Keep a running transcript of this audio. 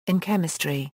In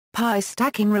chemistry, pi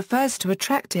stacking refers to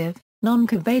attractive,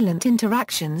 noncovalent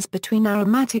interactions between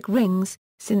aromatic rings,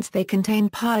 since they contain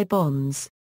pi bonds.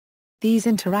 These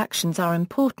interactions are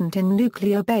important in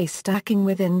nucleobase stacking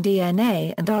within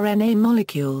DNA and RNA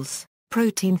molecules,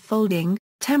 protein folding,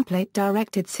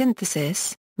 template-directed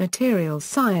synthesis, materials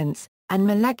science, and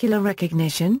molecular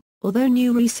recognition, although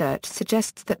new research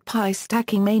suggests that pi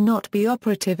stacking may not be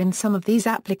operative in some of these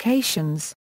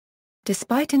applications.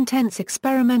 Despite intense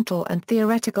experimental and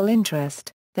theoretical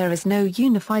interest, there is no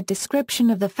unified description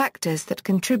of the factors that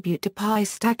contribute to pi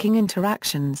stacking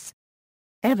interactions.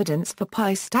 Evidence for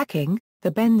pi stacking: the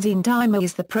benzene dimer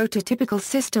is the prototypical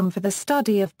system for the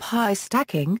study of pi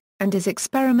stacking, and is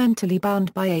experimentally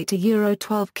bound by 8 to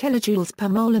 12 kJ per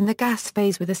mole in the gas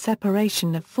phase with a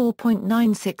separation of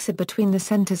 4.96 between the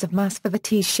centers of mass for the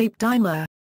T-shaped dimer.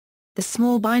 The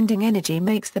small binding energy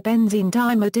makes the benzene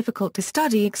dimer difficult to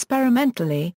study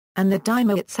experimentally, and the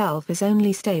dimer itself is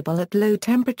only stable at low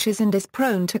temperatures and is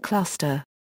prone to cluster.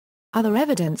 Other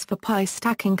evidence for pi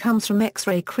stacking comes from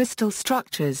X-ray crystal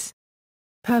structures.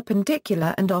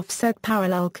 Perpendicular and offset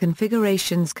parallel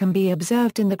configurations can be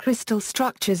observed in the crystal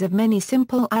structures of many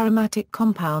simple aromatic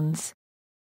compounds.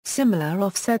 Similar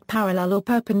offset parallel or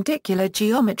perpendicular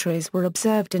geometries were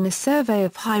observed in a survey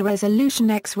of high-resolution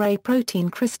X-ray protein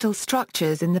crystal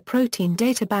structures in the Protein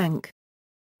Data Bank.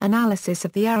 Analysis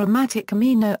of the aromatic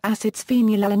amino acids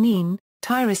phenylalanine,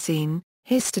 tyrosine,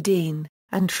 histidine,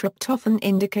 and tryptophan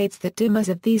indicates that dimers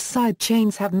of these side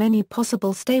chains have many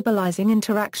possible stabilizing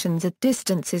interactions at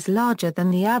distances larger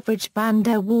than the average van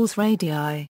der Waals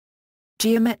radii.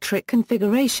 Geometric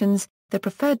configurations: the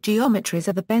preferred geometries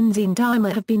of the benzene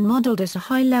dimer have been modeled at a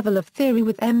high level of theory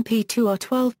with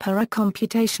MP2R12 para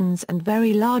computations and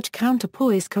very large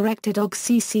counterpoise-corrected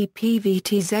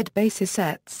OGCCPVTZ basis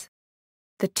sets.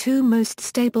 The two most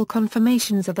stable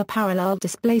conformations are the parallel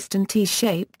displaced and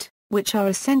T-shaped, which are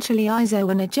essentially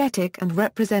isoenergetic and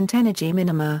represent energy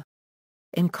minima.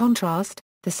 In contrast,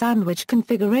 the sandwich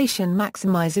configuration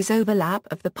maximizes overlap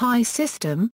of the pi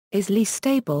system, is least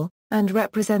stable, and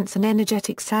represents an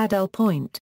energetic saddle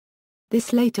point.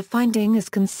 This later finding is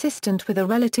consistent with a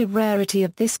relative rarity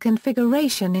of this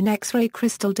configuration in X-ray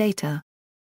crystal data.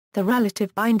 The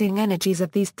relative binding energies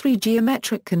of these three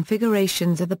geometric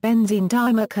configurations of the benzene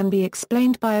dimer can be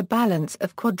explained by a balance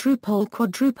of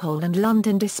quadrupole and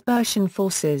London dispersion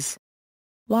forces.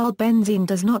 While benzene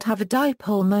does not have a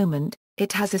dipole moment,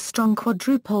 it has a strong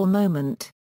quadrupole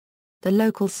moment. The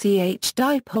local CH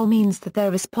dipole means that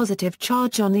there is positive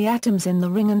charge on the atoms in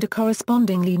the ring and a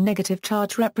correspondingly negative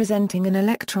charge representing an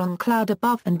electron cloud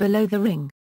above and below the ring.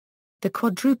 The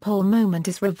quadrupole moment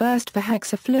is reversed for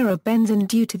hexafluorobenzene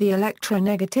due to the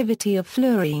electronegativity of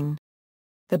fluorine.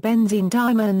 The benzene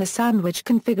dimer in the sandwich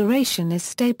configuration is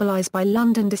stabilized by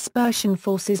London dispersion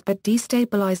forces but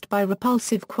destabilized by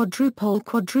repulsive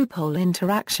quadrupole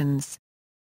interactions.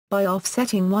 By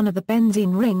offsetting one of the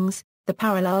benzene rings, the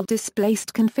parallel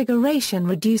displaced configuration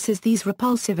reduces these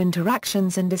repulsive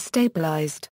interactions and is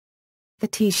stabilized. The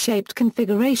T-shaped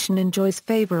configuration enjoys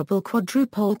favorable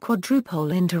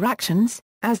quadrupole interactions,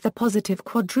 as the positive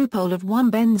quadrupole of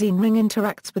one benzene ring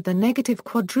interacts with the negative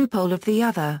quadrupole of the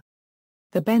other.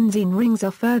 The benzene rings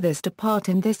are furthest apart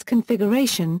in this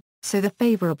configuration, so the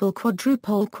favorable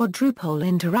quadrupole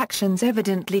interactions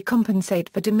evidently compensate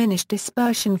for diminished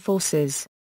dispersion forces.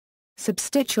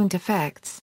 Substituent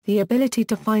effects: the ability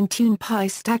to fine-tune pi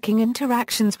stacking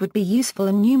interactions would be useful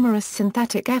in numerous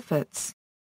synthetic efforts.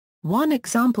 One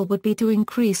example would be to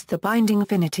increase the binding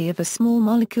affinity of a small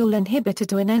molecule inhibitor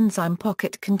to an enzyme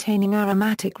pocket containing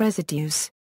aromatic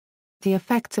residues. The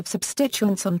effects of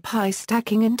substituents on pi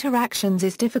stacking interactions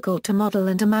is difficult to model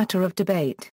and a matter of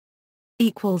debate.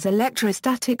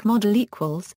 Electrostatic model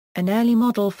equals. An early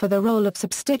model for the role of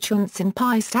substituents in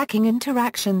pi stacking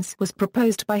interactions was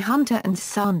proposed by Hunter and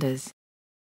Sanders.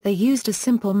 They used a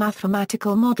simple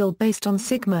mathematical model based on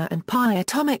sigma and pi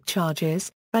atomic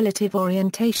charges, relative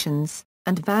orientations,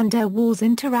 and van der Waals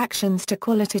interactions to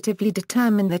qualitatively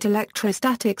determine that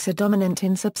electrostatics are dominant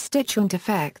in substituent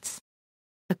effects.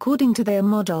 According to their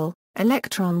model,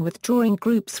 electron withdrawing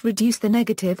groups reduce the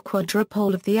negative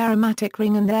quadrupole of the aromatic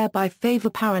ring and thereby favor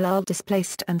parallel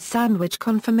displaced and sandwich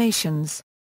conformations.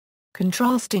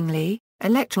 Contrastingly,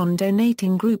 electron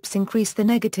donating groups increase the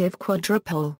negative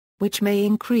quadrupole, which may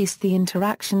increase the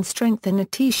interaction strength in a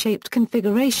T-shaped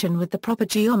configuration with the proper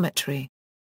geometry.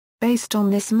 Based on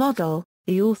this model,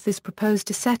 the authors proposed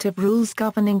a set of rules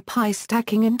governing pi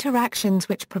stacking interactions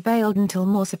which prevailed until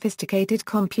more sophisticated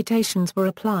computations were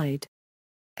applied.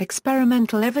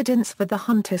 Experimental evidence for the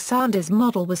Hunter-Sanders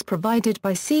model was provided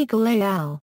by Siegel et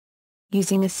al.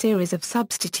 using a series of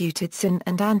substituted syn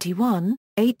and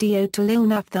anti-1,8-diethyl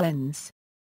naphthalenes.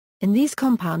 In these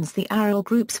compounds the aryl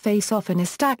groups face off in a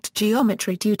stacked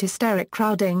geometry due to steric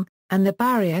crowding, and the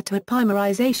barrier to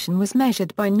epimerization was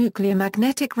measured by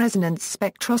nucleomagnetic resonance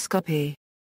spectroscopy.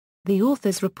 The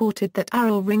authors reported that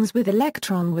aryl rings with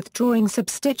electron-withdrawing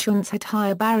substituents had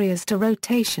higher barriers to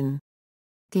rotation.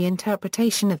 The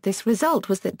interpretation of this result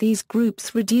was that these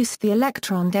groups reduced the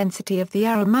electron density of the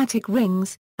aromatic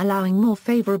rings, allowing more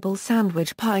favorable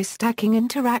sandwich pi stacking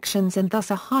interactions and thus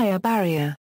a higher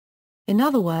barrier. In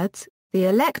other words, the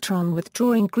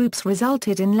electron-withdrawing groups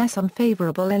resulted in less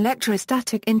unfavorable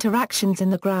electrostatic interactions in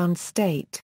the ground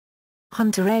state.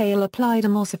 Hunter et al. Applied a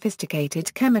more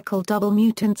sophisticated chemical double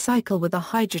mutant cycle with a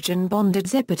hydrogen-bonded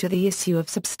zipper to the issue of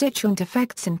substituent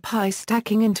effects in pi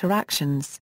stacking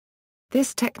interactions.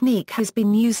 This technique has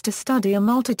been used to study a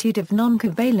multitude of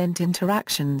noncovalent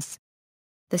interactions.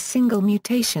 The single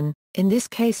mutation, in this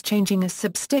case changing a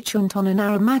substituent on an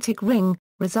aromatic ring,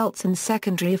 results in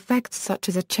secondary effects such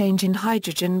as a change in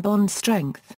hydrogen bond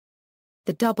strength.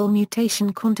 The double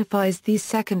mutation quantifies these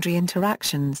secondary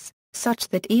interactions, such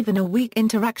that even a weak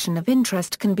interaction of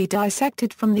interest can be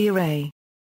dissected from the array.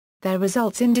 Their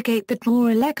results indicate that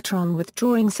more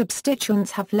electron-withdrawing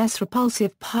substituents have less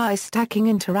repulsive pi stacking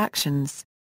interactions.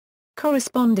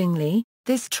 Correspondingly,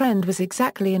 this trend was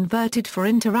exactly inverted for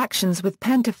interactions with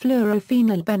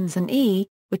pentafluorophenylbenzene E,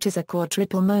 which is a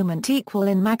quadruple moment equal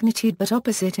in magnitude but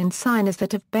opposite in sign as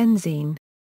that of benzene.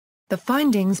 The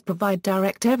findings provide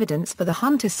direct evidence for the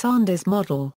Hunter-Sanders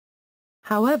model.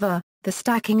 However, the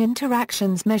stacking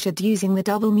interactions measured using the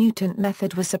double mutant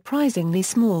method were surprisingly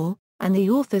small, and the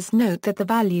authors note that the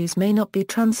values may not be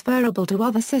transferable to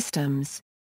other systems.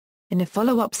 In a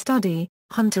follow-up study,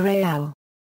 Hunter et al.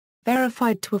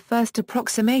 Verified to a first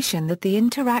approximation that the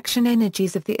interaction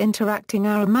energies of the interacting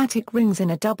aromatic rings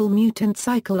in a double mutant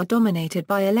cycle are dominated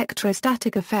by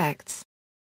electrostatic effects.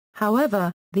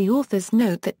 However, the authors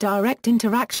note that direct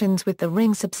interactions with the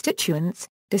ring substituents,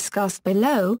 discussed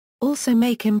below, also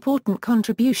make important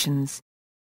contributions.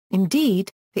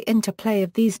 Indeed, the interplay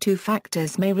of these two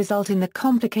factors may result in the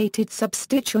complicated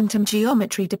substituent and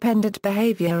geometry-dependent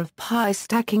behavior of pi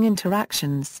stacking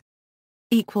interactions.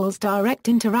 Direct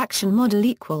interaction model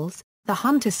The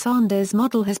Hunter-Sanders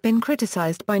model has been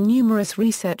criticized by numerous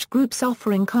research groups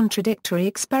offering contradictory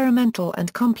experimental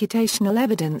and computational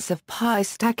evidence of pi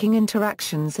stacking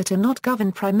interactions that are not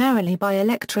governed primarily by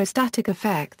electrostatic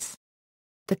effects.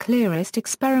 The clearest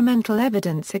experimental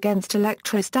evidence against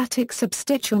electrostatic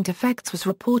substituent effects was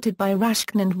reported by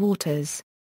Rashkin and Waters.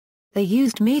 They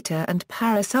used meta- and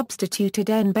para-substituted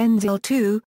N-benzyl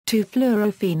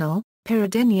 2,2-fluorophenyl,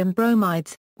 pyridinium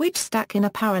bromides, which stack in a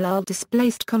parallel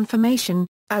displaced conformation,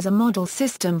 as a model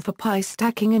system for pi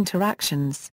stacking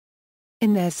interactions.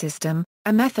 In their system,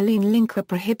 a methylene linker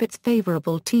prohibits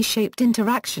favorable T-shaped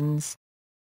interactions.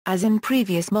 As in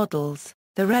previous models,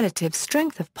 the relative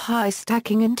strength of pi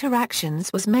stacking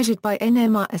interactions was measured by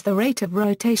NMR as the rate of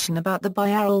rotation about the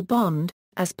biaryl bond,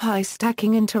 as pi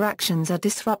stacking interactions are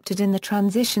disrupted in the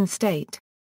transition state.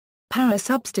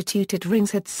 Para-substituted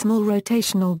rings had small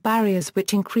rotational barriers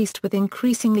which increased with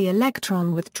increasingly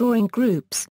electron-withdrawing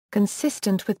groups,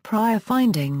 consistent with prior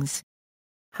findings.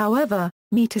 However,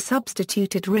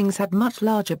 meta-substituted rings had much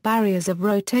larger barriers of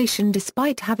rotation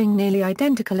despite having nearly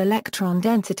identical electron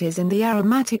densities in the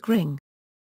aromatic ring.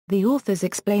 The authors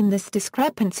explain this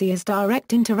discrepancy as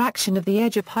direct interaction of the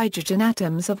edge of hydrogen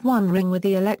atoms of one ring with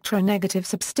the electronegative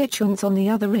substituents on the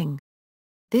other ring.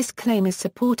 This claim is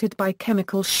supported by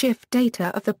chemical shift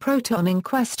data of the proton in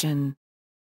question.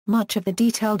 Much of the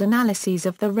detailed analyses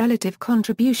of the relative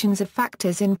contributions of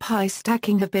factors in pi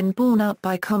stacking have been borne out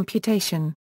by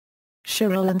computation.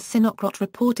 Sherrill and Sinocrot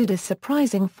reported a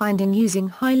surprising finding using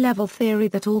high-level theory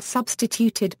that all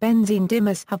substituted benzene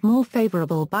dimers have more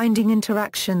favorable binding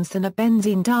interactions than a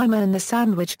benzene dimer in the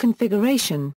sandwich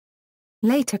configuration.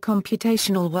 Later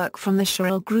computational work from the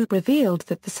Sherrill group revealed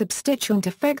that the substituent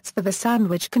effects for the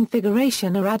sandwich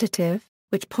configuration are additive,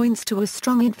 which points to a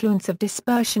strong influence of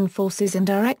dispersion forces and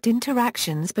direct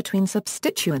interactions between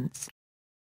substituents.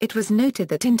 It was noted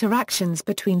that interactions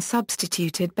between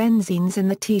substituted benzenes in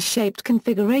the T-shaped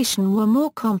configuration were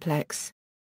more complex.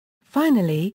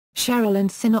 Finally, Sherrill and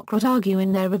Sinocrot argue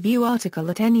in their review article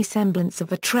that any semblance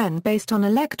of a trend based on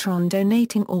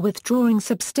electron-donating or withdrawing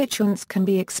substituents can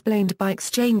be explained by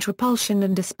exchange repulsion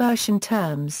and dispersion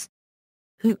terms.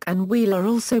 Hook and Wheeler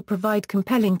also provide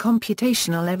compelling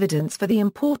computational evidence for the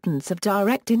importance of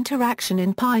direct interaction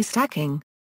in pi stacking.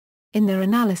 In their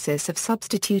analysis of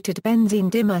substituted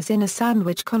benzene dimers in a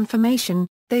sandwich conformation,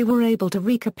 they were able to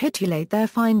recapitulate their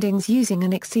findings using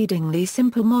an exceedingly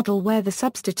simple model where the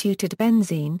substituted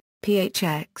benzene,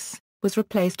 PHX, was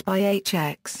replaced by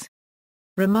HX.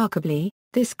 Remarkably,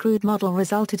 this crude model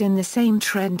resulted in the same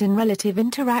trend in relative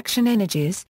interaction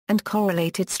energies, and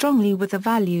correlated strongly with the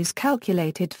values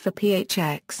calculated for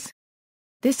PHX.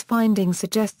 This finding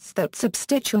suggests that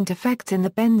substituent effects in the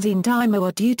benzene dimer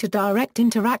are due to direct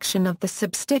interaction of the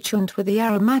substituent with the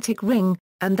aromatic ring,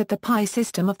 and that the pi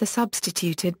system of the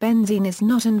substituted benzene is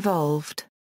not involved.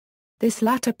 This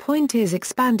latter point is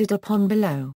expanded upon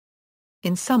below.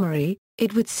 In summary,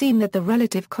 it would seem that the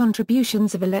relative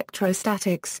contributions of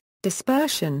electrostatics,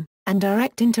 dispersion, and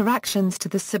direct interactions to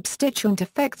the substituent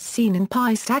effects seen in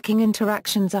pi stacking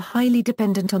interactions are highly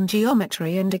dependent on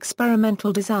geometry and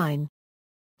experimental design.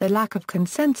 The lack of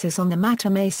consensus on the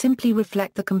matter may simply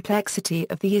reflect the complexity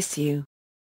of the issue.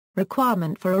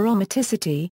 Requirement for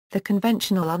aromaticity. The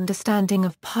conventional understanding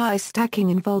of pi stacking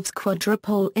involves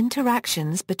quadrupole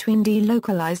interactions between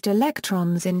delocalized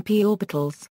electrons in p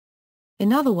orbitals.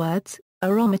 In other words,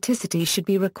 aromaticity should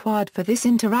be required for this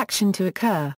interaction to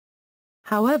occur.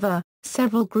 However,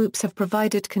 several groups have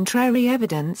provided contrary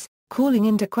evidence, calling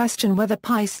into question whether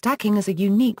pi stacking is a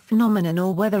unique phenomenon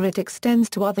or whether it extends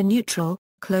to other neutral,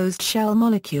 closed-shell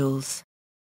molecules.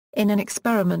 In an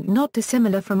experiment not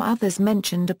dissimilar from others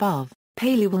mentioned above,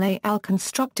 Paley et al.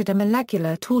 Constructed a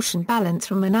molecular torsion balance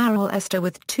from an aryl ester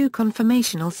with two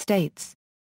conformational states.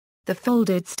 The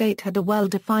folded state had a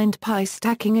well-defined pi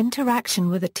stacking interaction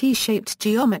with a T-shaped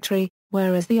geometry,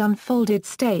 whereas the unfolded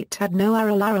state had no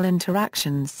aryl-aryl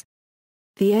interactions.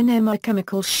 The NMR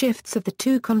chemical shifts of the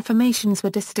two conformations were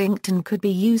distinct and could be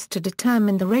used to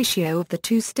determine the ratio of the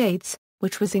two states,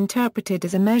 which was interpreted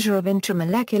as a measure of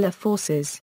intramolecular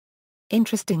forces.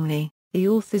 Interestingly, the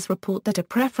authors report that a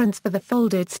preference for the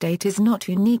folded state is not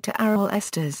unique to aryl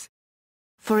esters.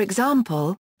 For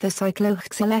example, the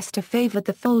cyclohexyl ester favored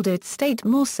the folded state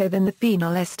more so than the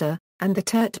phenyl ester, and the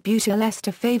tert-butyl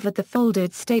ester favored the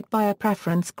folded state by a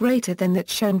preference greater than that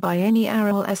shown by any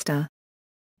aryl ester.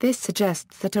 This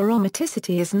suggests that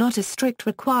aromaticity is not a strict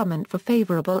requirement for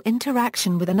favorable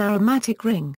interaction with an aromatic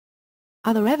ring.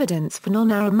 Other evidence for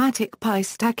non-aromatic pi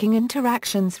stacking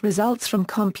interactions results from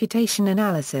computation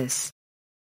analysis.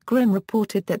 Grimm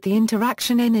reported that the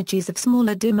interaction energies of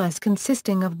smaller dimers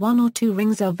consisting of one or two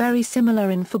rings are very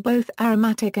similar for both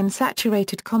aromatic and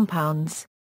saturated compounds.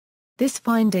 This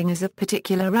finding is of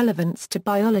particular relevance to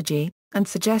biology, and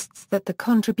suggests that the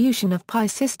contribution of pi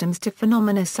systems to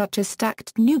phenomena such as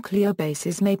stacked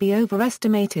nucleobases may be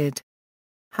overestimated.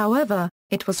 However,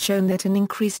 it was shown that an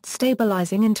increased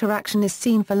stabilizing interaction is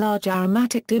seen for large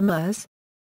aromatic dimers.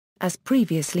 As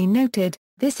previously noted,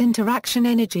 this interaction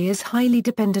energy is highly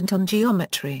dependent on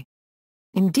geometry.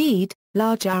 Indeed,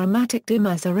 large aromatic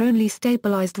dimers are only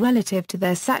stabilized relative to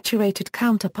their saturated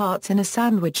counterparts in a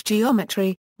sandwich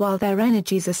geometry, while their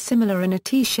energies are similar in a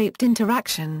T-shaped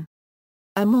interaction.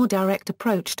 A more direct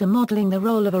approach to modeling the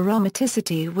role of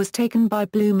aromaticity was taken by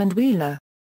Bloom and Wheeler.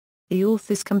 The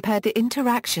authors compared the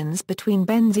interactions between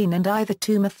benzene and either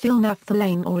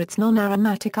 2-methylnaphthalane or its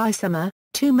non-aromatic isomer,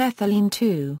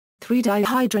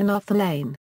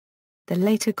 2-methylene-2,3-dihydronaphthalane. The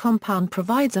later compound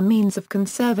provides a means of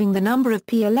conserving the number of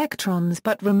p electrons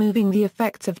but removing the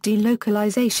effects of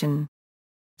delocalization.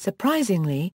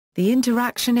 Surprisingly, the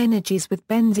interaction energies with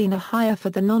benzene are higher for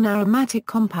the non-aromatic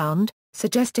compound,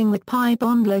 suggesting that pi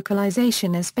bond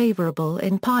localization is favorable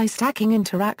in pi stacking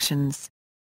interactions.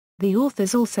 The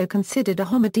authors also considered a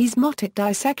homodesmotic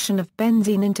dissection of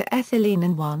benzene into ethylene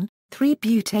and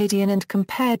 1,3-butadiene and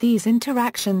compared these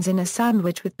interactions in a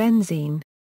sandwich with benzene.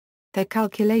 Their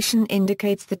calculation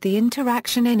indicates that the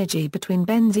interaction energy between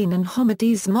benzene and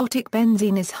homodesmotic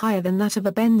benzene is higher than that of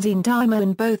a benzene dimer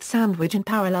in both sandwich and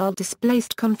parallel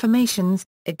displaced conformations,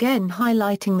 again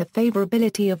highlighting the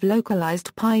favorability of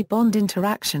localized pi bond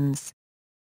interactions.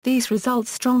 These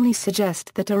results strongly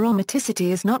suggest that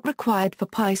aromaticity is not required for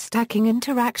pi stacking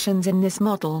interactions in this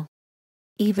model.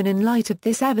 Even in light of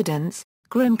this evidence,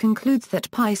 Grimm concludes that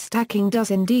pi stacking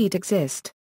does indeed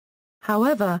exist.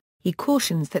 However, he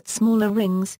cautions that smaller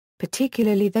rings,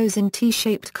 particularly those in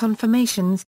T-shaped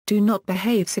conformations, do not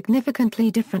behave significantly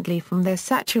differently from their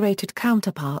saturated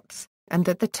counterparts, and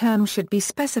that the term should be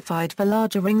specified for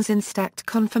larger rings in stacked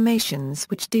conformations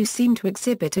which do seem to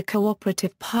exhibit a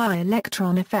cooperative pi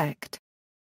electron effect.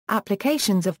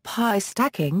 Applications of pi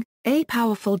stacking. A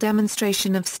powerful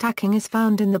demonstration of stacking is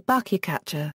found in the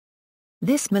buckycatcher.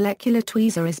 This molecular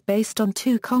tweezer is based on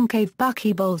two concave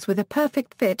buckyballs with a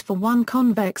perfect fit for one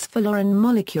convex fullerene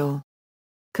molecule.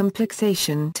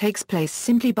 Complexation takes place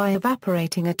simply by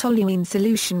evaporating a toluene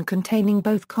solution containing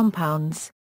both compounds.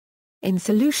 In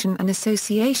solution, an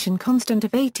association constant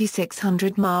of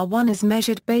 8600 μ1 is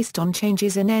measured based on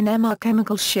changes in NMR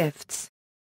chemical shifts.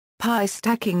 Pi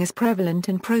stacking is prevalent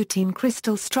in protein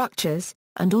crystal structures,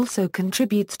 and also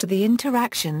contributes to the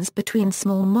interactions between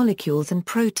small molecules and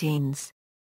proteins.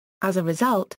 As a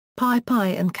result, pi-pi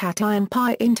and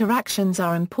cation-pi interactions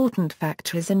are important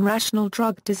factors in rational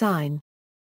drug design.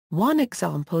 One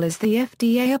example is the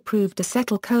FDA-approved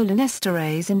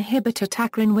acetylcholinesterase inhibitor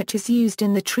tacrine, which is used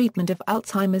in the treatment of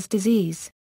Alzheimer's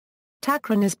disease.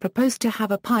 Tacrine is proposed to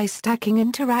have a pi stacking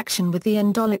interaction with the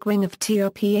indolic ring of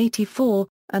TRP84,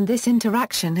 and this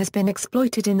interaction has been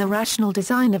exploited in the rational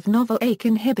design of novel AKE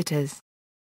inhibitors.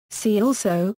 See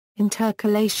also,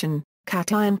 intercalation,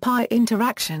 cation-pi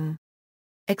interaction.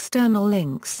 External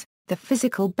links, the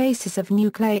physical basis of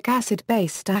nucleic acid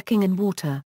base stacking in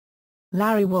water.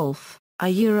 Larry Wolff,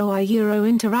 I-Euro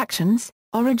interactions,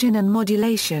 origin and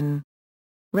modulation.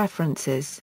 References